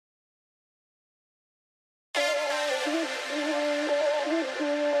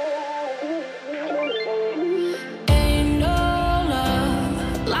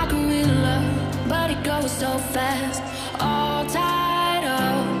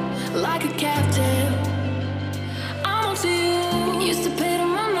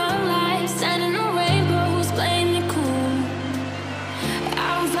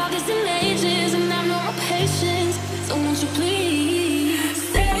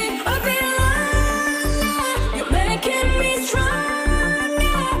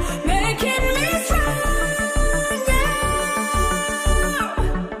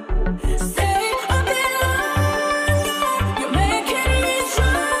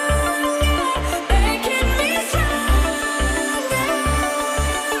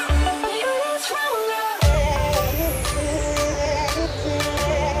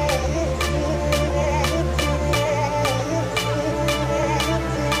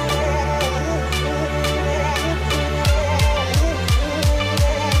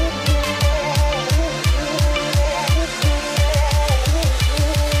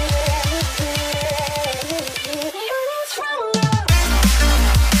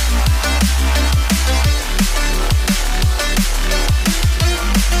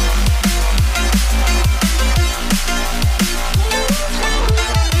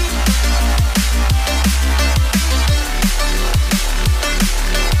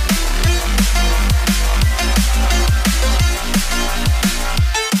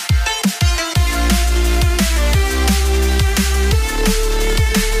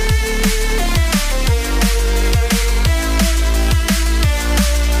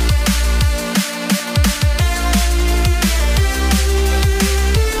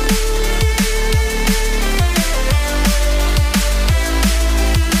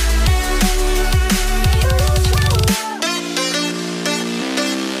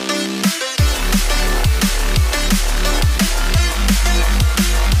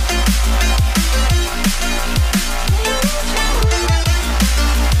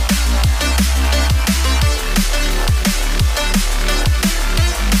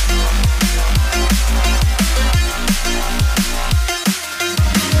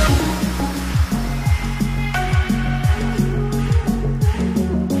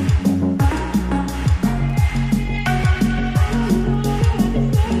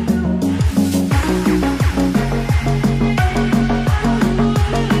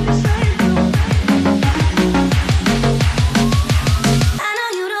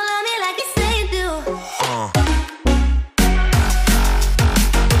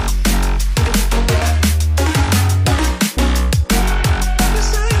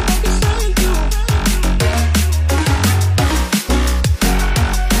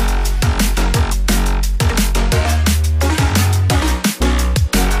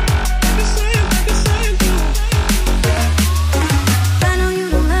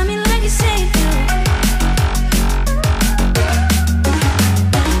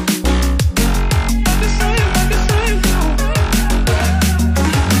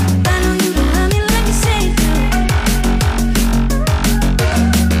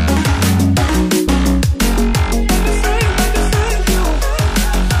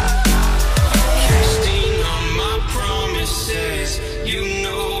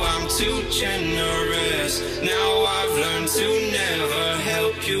too generous. Now I've learned to never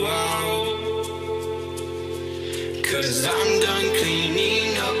help you out. 'Cause I'm done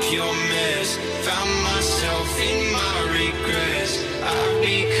cleaning up your mess. Found myself in my regrets. I've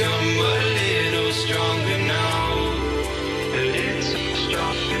become a little stronger now. A little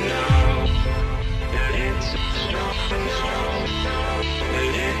stronger now. A little stronger now. A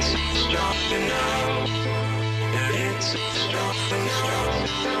little stronger now. A little stronger now.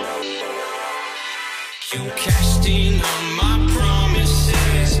 You cashed in on my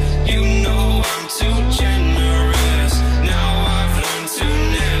promises. You know I'm too generous. Now I've learned to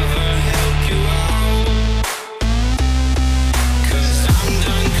never help you out. 'Cause I'm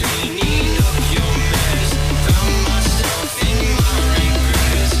done cleaning up your mess. Found myself in my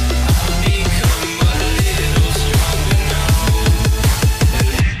regrets. I've become a little stronger now. A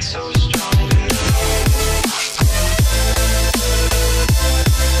little stronger now.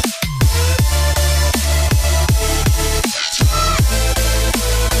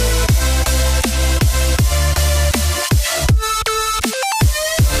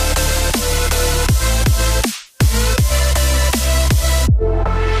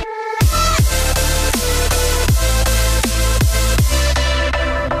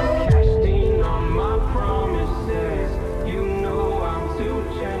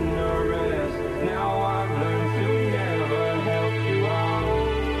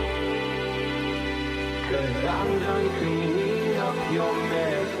 I'm done cleaning up your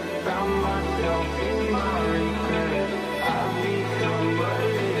mess. Found myself in my